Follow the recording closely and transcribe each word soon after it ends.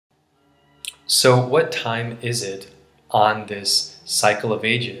So what time is it on this cycle of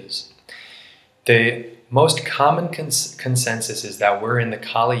ages? The most common consensus is that we're in the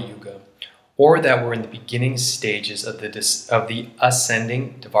Kali Yuga, or that we're in the beginning stages of the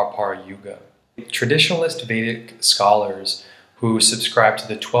ascending Dvapara-yuga. Traditionalist Vedic scholars who subscribe to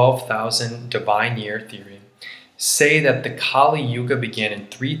the 12,000 divine year theory say that the Kali Yuga began in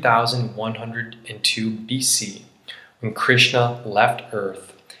 3102 BC, when Krishna left Earth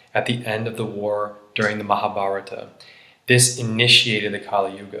at the end of the war during the Mahabharata. This initiated the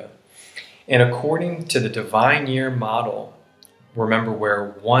Kali Yuga. And according to the divine year model, remember where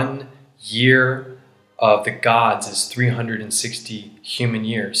 1 year of the gods is 360 human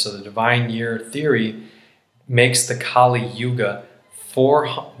years. So the divine year theory makes the Kali Yuga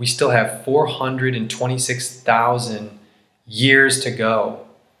we still have 426,000 years to go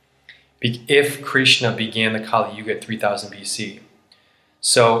if Krishna began the Kali Yuga at 3000 BC.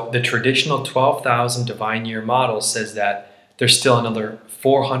 So the traditional 12,000 divine year model says that there's still another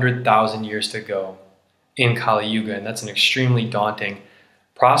 400,000 years to go in Kali Yuga, and that's an extremely daunting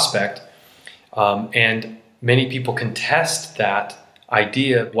prospect. And many people contest that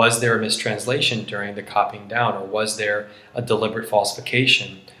idea. Was there a mistranslation during the copying down, or was there a deliberate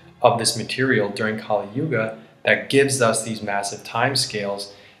falsification of this material during Kali Yuga that gives us these massive time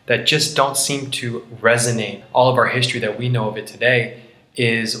scales that just don't seem to resonate? All of our history that we know of it today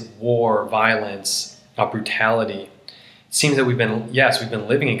is war, violence, brutality. It seems that we've been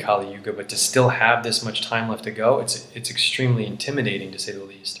living in Kali Yuga, but to still have this much time left to go, it's extremely intimidating, to say the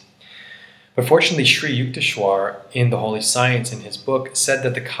least. But fortunately, Sri Yukteswar in the Holy Science, in his book, said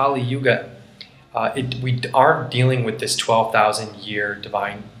that the Kali Yuga, we aren't dealing with this 12,000 year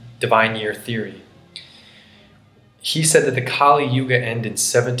divine year theory. He said that the Kali Yuga ended in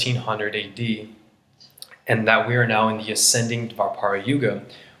 1700 AD, and that we are now in the ascending Dvapara-yuga,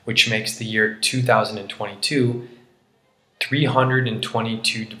 which makes the year 2022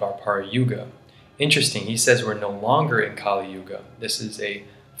 322 Dvapara-yuga. Interesting, he says we're no longer in Kali Yuga. This is a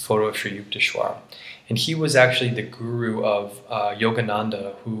photo of Sri Yukteswar. And he was actually the guru of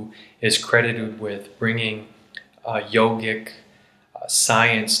Yogananda, who is credited with bringing yogic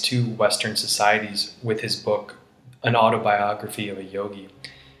science to Western societies with his book, An Autobiography of a Yogi.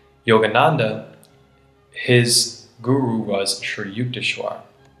 Yogananda, his guru was Sri Yukteswar.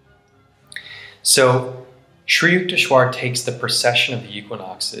 So Sri Yukteswar takes the procession of the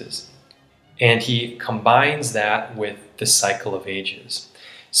equinoxes and he combines that with the cycle of ages.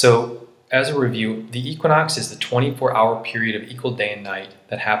 So as a review, the equinox is the 24-hour period of equal day and night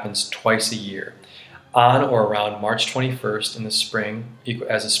that happens twice a year, on or around March 21st in the spring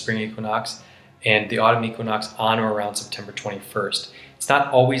as a spring equinox, and the autumn equinox on or around September 21st. It's not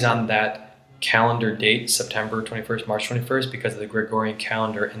always on that calendar date, September 21st, March 21st, because of the Gregorian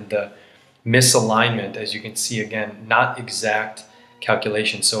calendar and the misalignment, as you can see again, not exact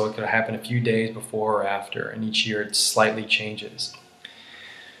calculation. So it could happen a few days before or after, and each year it slightly changes.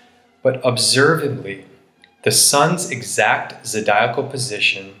 But observably, the sun's exact zodiacal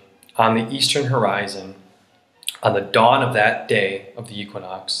position on the eastern horizon on the dawn of that day of the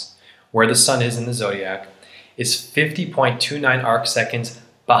equinox, where the sun is in the zodiac, is 50.29 arc seconds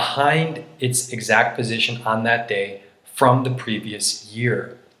behind its exact position on that day from the previous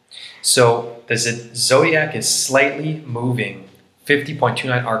year. So the zodiac is slightly moving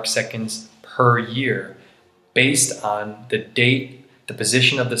 50.29 arc seconds per year based on the date, the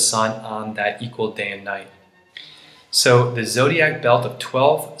position of the sun on that equal day and night. So the zodiac belt of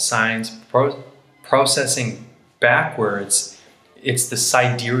 12 signs processing backwards, it's the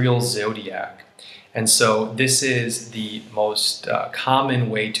sidereal zodiac. And so this is the most common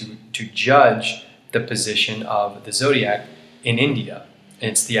way to judge the position of the zodiac in India.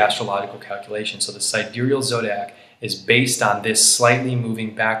 It's the astrological calculation. So the sidereal zodiac is based on this slightly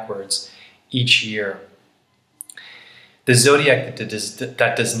moving backwards each year. The zodiac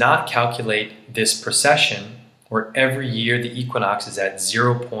that does not calculate this precession, where every year the equinox is at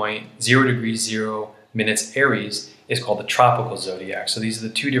 0.0 degrees 0 minutes Aries, is called the tropical zodiac. So these are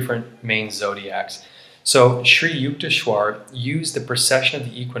the two different main zodiacs. So Sri Yukteswar used the precession of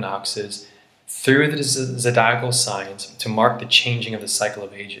the equinoxes through the zodiacal signs to mark the changing of the cycle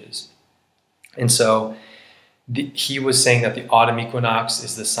of ages. And so he was saying that the autumn equinox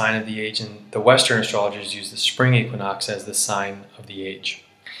is the sign of the age, and the Western astrologers use the spring equinox as the sign of the age.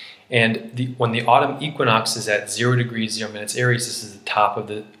 And when the autumn equinox is at 0 degrees 0 minutes Aries, this is the top of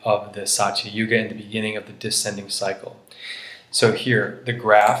the Satya Yuga and the beginning of the descending cycle. So here, the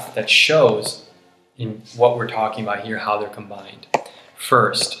graph that shows in what we're talking about here, how they're combined.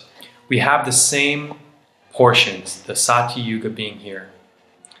 First, we have the same portions, the Satya Yuga being here.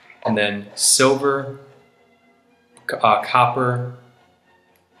 and then silver, copper,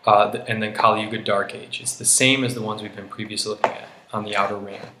 and then Kali Yuga Dark Age. It's the same as the ones we've been previously looking at on the outer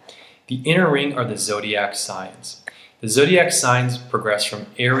ring. The inner ring are the zodiac signs. The zodiac signs progress from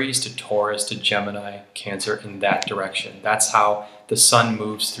Aries to Taurus to Gemini, Cancer, in that direction. That's how the sun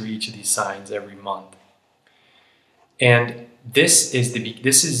moves through each of these signs every month. And this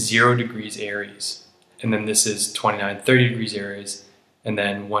is 0 degrees Aries, and then this is 29, 30 degrees Aries, and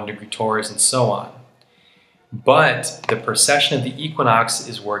then 1 degree Taurus, and so on. But the precession of the equinox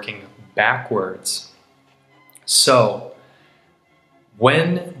is working backwards. So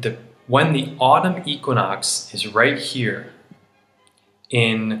when the autumn equinox is right here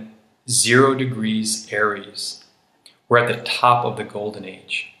in 0 degrees Aries, we're at the top of the golden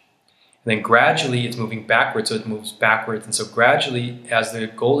age. And then gradually it's moving backwards, so it moves backwards. And so gradually, as the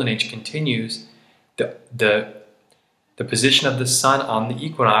golden age continues, the position of the sun on the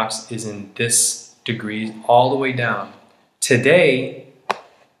equinox is in this degree all the way down. Today,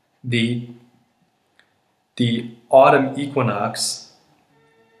 the autumn equinox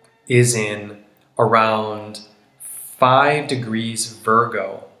is in around 5 degrees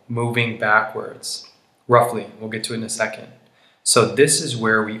Virgo, moving backwards, roughly. We'll get to it in a second. So this is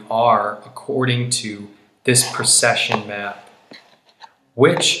where we are according to this precession map,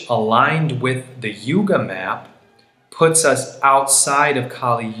 which, aligned with the Yuga map, puts us outside of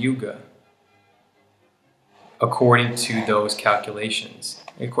Kali Yuga, according to those calculations.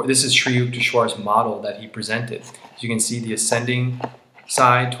 This is Sri Yukteswar's model that he presented. As you can see, the ascending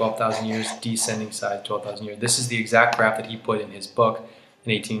side, 12,000 years, descending side, 12,000 years. This is the exact graph that he put in his book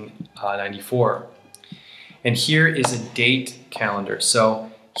in 1894. And here is a date calendar. So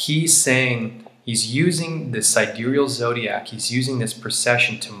he's saying, he's using the sidereal zodiac, he's using this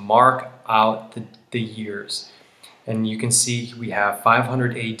precession to mark out the years. And you can see we have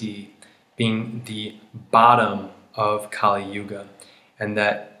 500 AD being the bottom of Kali Yuga, and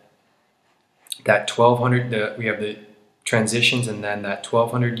that 1200, we have the transitions, and then that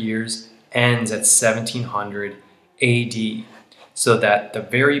 1200 years ends at 1700 AD. So that the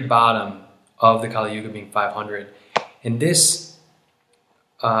very bottom of the Kali Yuga being 500, and this,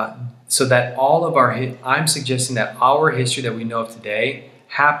 so that all of our, I'm suggesting that our history that we know of today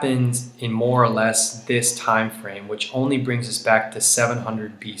happens in more or less this time frame, which only brings us back to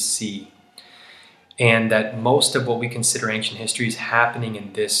 700 BC. And that most of what we consider ancient history is happening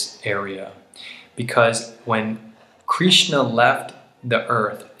in this area. Because when Krishna left the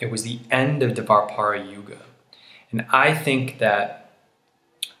earth, it was the end of Dvapara-yuga. And I think that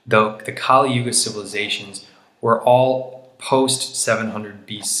the Kali Yuga civilizations were all post 700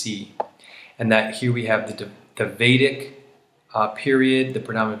 BC. And that here we have the Vedic period, the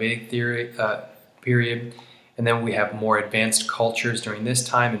predominant Vedic period, and then we have more advanced cultures during this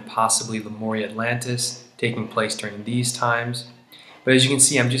time, and possibly Lemuria Atlantis taking place during these times. But as you can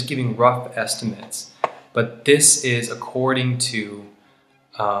see, I'm just giving rough estimates. But this is according to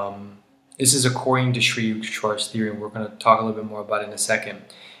Sri Yukteswar's theory, and we're going to talk a little bit more about it in a second.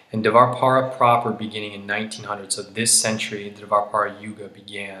 And Dvapara proper beginning in 1900, so this century, the Dvapara-yuga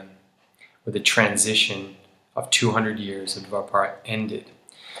began, where the transition of 200 years of Dvapara ended.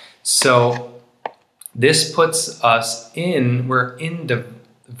 So this puts us we're in the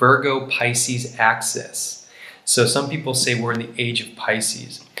Virgo-Pisces axis. So some people say we're in the age of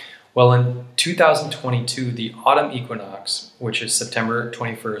Pisces. Well, in 2022, the autumn equinox, which is September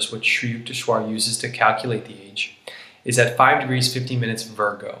 21st, which Sri Yukteswar uses to calculate the age, is at 5 degrees 50 minutes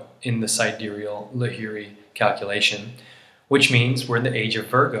Virgo in the sidereal Lahiri calculation, which means we're in the age of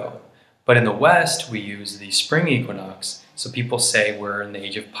Virgo. But in the West, we use the spring equinox, so people say we're in the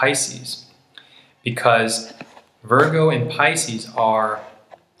age of Pisces, because Virgo and Pisces are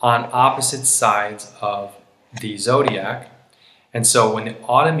on opposite sides of the zodiac. And so when the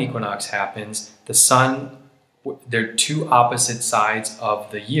autumn equinox happens, the sun, they're two opposite sides of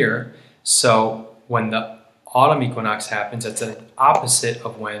the year. So when the autumn equinox happens, it's the opposite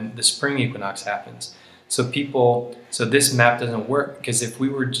of when the spring equinox happens. So this map doesn't work, because if we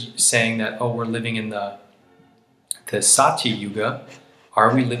were saying that, oh, we're living in the Satya Yuga,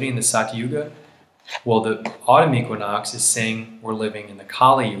 are we living in the Satya Yuga? Well, the autumn equinox is saying we're living in the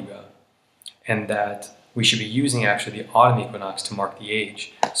Kali Yuga, and that we should be using actually the autumn equinox to mark the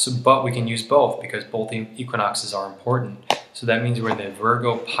age. But we can use both, because both equinoxes are important. So that means we're in the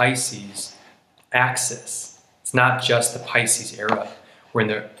Virgo-Pisces axis. It's not just the Pisces era. We're in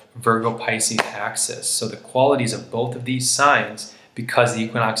the Virgo-Pisces axis. So the qualities of both of these signs, because the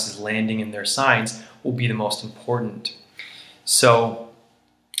equinox is landing in their signs, will be the most important. So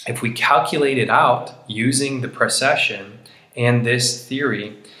if we calculate it out using the precession and this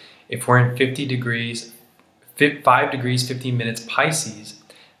theory, If we're in 50 degrees, 5 degrees, 15 minutes Pisces,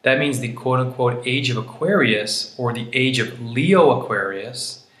 that means the quote-unquote age of Aquarius, or the age of Leo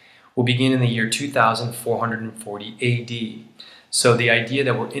Aquarius, will begin in the year 2440 AD. So the idea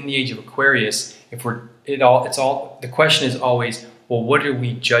that we're in the age of Aquarius, the question is always, well, what are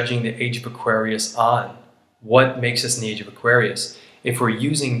we judging the age of Aquarius on? What makes us in the age of Aquarius? If we're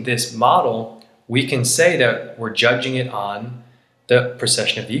using this model, we can say that we're judging it on the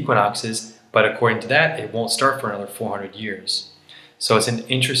precession of the equinoxes, but according to that, it won't start for another 400 years. So it's an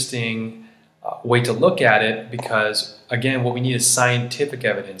interesting way to look at it, because again, what we need is scientific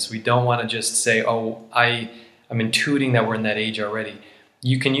evidence. We don't want to just say, oh, I'm intuiting that we're in that age already.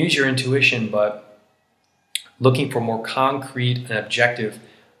 You can use your intuition, but looking for more concrete and objective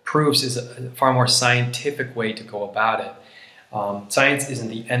proofs is a far more scientific way to go about it. Science isn't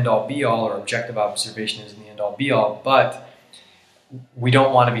the end-all be-all, or objective observation isn't the end-all be-all, but we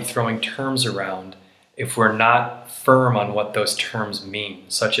don't want to be throwing terms around if we're not firm on what those terms mean,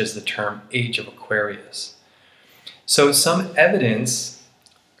 such as the term age of Aquarius. So some evidence,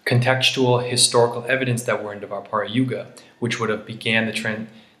 contextual historical evidence, that we're in Dvapara-yuga, which would have began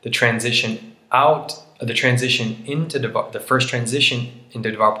the transition into the first transition into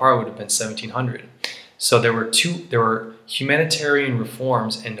Dvapara would have been 1700. So there were humanitarian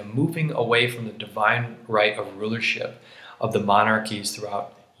reforms and a moving away from the divine right of rulership of the monarchies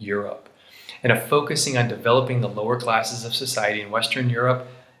throughout Europe, and a focusing on developing the lower classes of society in Western Europe,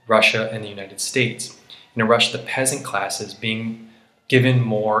 Russia, and the United States. In Russia, the peasant classes being given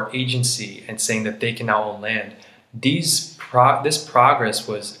more agency and saying that they can now own land. This progress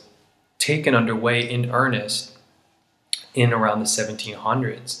was taken underway in earnest in around the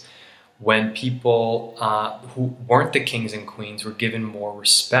 1700s, when people who weren't the kings and queens were given more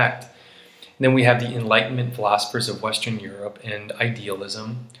respect. And then we have the Enlightenment philosophers of Western Europe and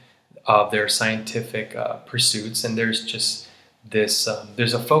idealism of their scientific pursuits, and there's just this,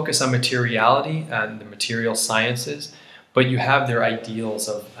 there's a focus on materiality and the material sciences, but you have their ideals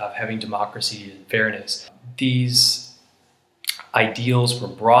of having democracy and fairness. These ideals were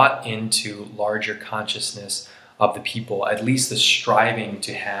brought into larger consciousness of the people, at least the striving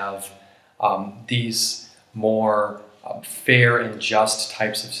to have these more fair and just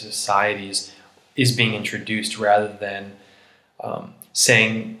types of societies is being introduced, rather than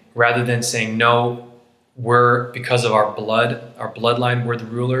saying no, because of our bloodline, we're the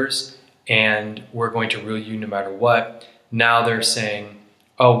rulers and we're going to rule you no matter what. Now they're saying,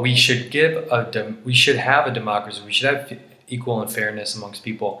 oh, we should have a democracy, we should have equal and fairness amongst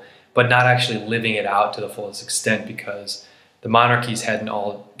people, but not actually living it out to the fullest extent, because the monarchies hadn't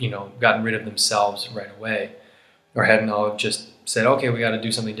all, gotten rid of themselves right away, or hadn't all just said, okay, we got to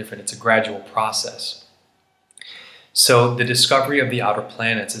do something different. It's a gradual process. So the discovery of the outer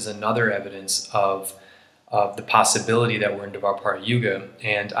planets is another evidence of the possibility that we're in Dvapara-yuga.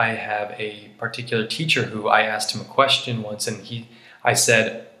 And I have a particular teacher who I asked him a question once, and I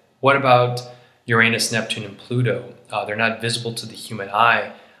said, what about Uranus, Neptune, and Pluto? They're not visible to the human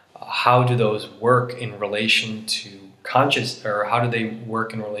eye. How do those work in relation to how do they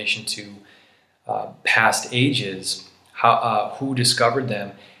work in relation to past ages? Who discovered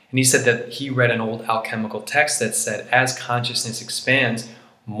them? And he said that he read an old alchemical text that said, as consciousness expands,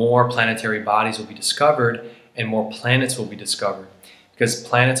 more planetary bodies will be discovered and more planets will be discovered. Because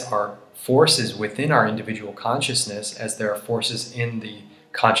planets are forces within our individual consciousness, as there are forces in the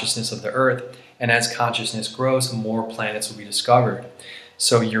consciousness of the Earth. And as consciousness grows, more planets will be discovered.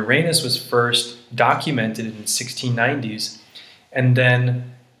 So Uranus was first documented in the 1690s, and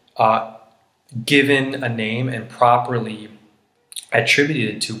then given a name and properly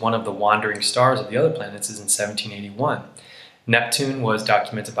attributed to one of the wandering stars of the other planets is in 1781. Neptune was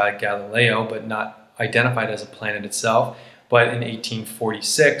documented by Galileo, but not identified as a planet itself. But in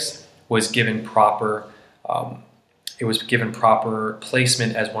 1846, was given proper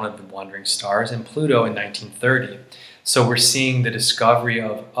placement as one of the wandering stars, and Pluto in 1930. So we're seeing the discovery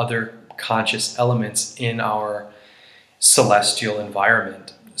of other conscious elements in our celestial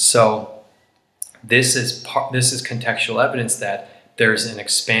environment. So this is contextual evidence that there's an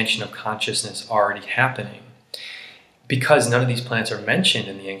expansion of consciousness already happening. Because none of these planets are mentioned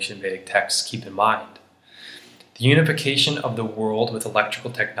in the ancient Vedic texts, keep in mind. The unification of the world with electrical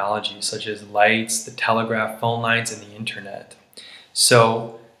technologies such as lights, the telegraph, phone lines, and the internet.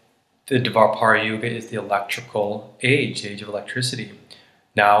 So the Dvapara-yuga is the electrical age, the age of electricity.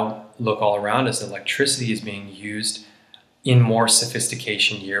 Now look all around us, electricity is being used in more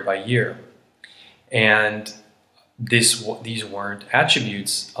sophistication year by year. And these weren't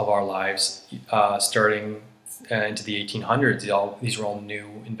attributes of our lives starting into the 1800s. These were all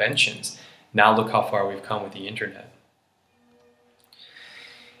new inventions. Now look how far we've come with the internet.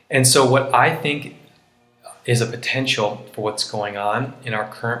 And so what I think is a potential for what's going on in our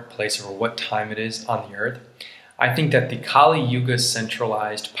current place, or what time it is on the earth, I think that the Kali Yuga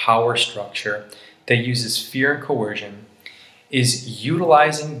centralized power structure that uses fear and coercion is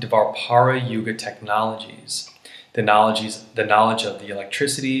utilizing Dvapara-yuga technologies, the knowledge of the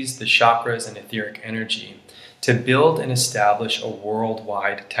electricities, the chakras, and etheric energy, to build and establish a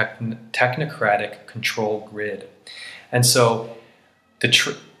worldwide technocratic control grid. And so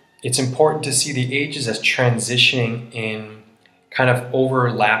it's important to see the ages as transitioning in kind of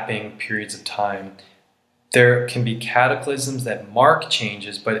overlapping periods of time. There can be cataclysms that mark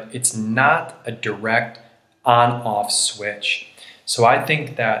changes, but it's not a direct on-off switch. So I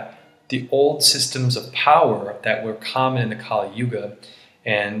think that the old systems of power that were common in the Kali Yuga,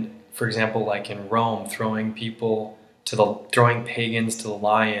 and for example, like in Rome, throwing pagans to the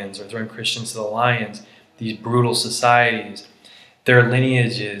lions, or throwing Christians to the lions, these brutal societies, their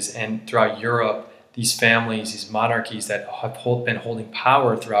lineages, and throughout Europe, these families, these monarchies that have been holding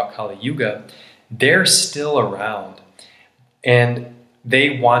power throughout Kali Yuga, they're still around, and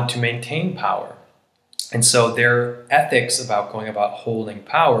they want to maintain power. And so their ethics about going about holding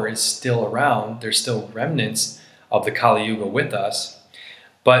power is still around. There's still remnants of the Kali Yuga with us,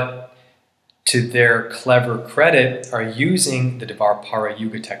 but to their clever credit, are using the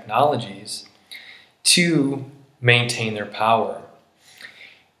Dvapara-yuga technologies to maintain their power.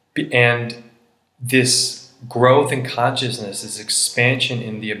 And this growth in consciousness, this expansion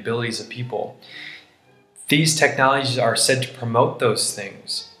in the abilities of people, these technologies are said to promote those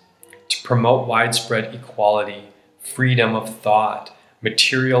things, to promote widespread equality, freedom of thought,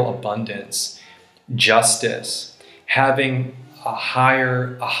 material abundance, justice, having a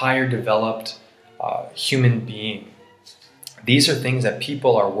higher developed human being. These are things that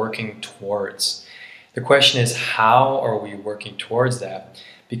people are working towards. The question is, how are we working towards that?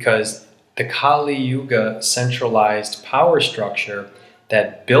 Because the Kali Yuga centralized power structure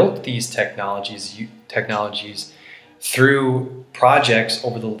that built these technologies through projects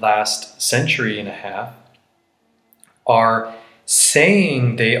over the last century and a half are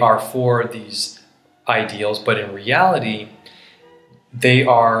saying they are for these ideals, but in reality,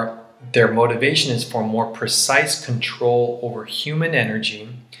 their motivation is for more precise control over human energy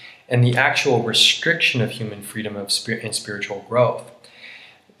and the actual restriction of human freedom and spiritual growth.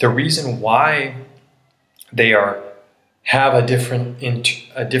 The reason why they have a different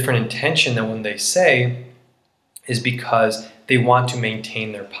intention than when they say is because they want to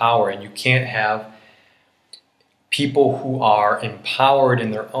maintain their power, and you can't have people who are empowered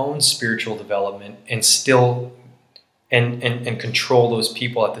in their own spiritual development and still and control those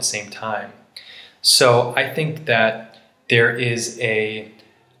people at the same time. So I think that there is a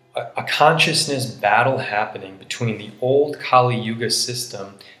consciousness battle happening between the old Kali Yuga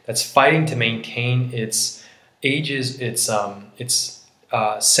system that's fighting to maintain its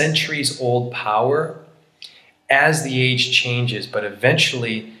centuries old power as the age changes, but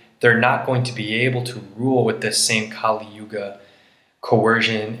eventually they're not going to be able to rule with this same Kali Yuga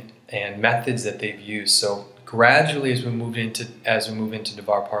coercion and methods that they've used. So gradually, as we move into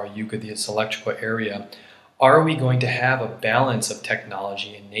Dvapara-yuga, this electrical area, are we going to have a balance of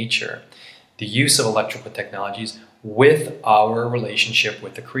technology and nature, the use of electrical technologies with our relationship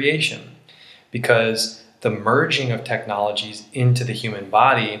with the creation? Because the merging of technologies into the human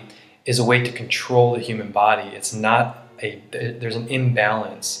body is a way to control the human body. It's not there's an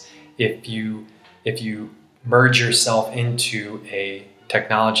imbalance if you merge yourself into a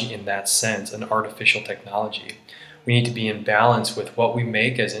technology in that sense, an artificial technology. We need to be in balance with what we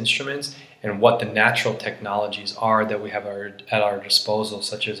make as instruments and what the natural technologies are that we have at our disposal,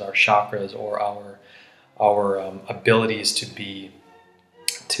 such as our chakras or our abilities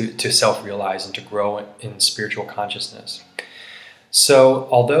to self-realize and to grow in spiritual consciousness. So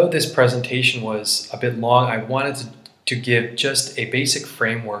although this presentation was a bit long, I wanted to give just a basic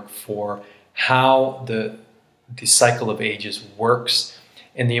framework for how the cycle of ages works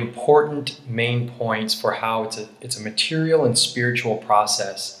and the important main points for how it's a material and spiritual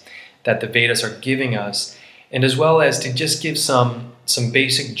process that the Vedas are giving us, and as well as to just give some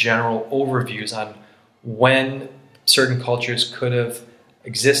basic general overviews on when certain cultures could have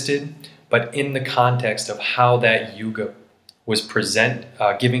existed, but in the context of how that yuga was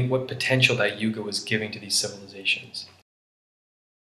giving what potential that yuga was giving to these civilizations.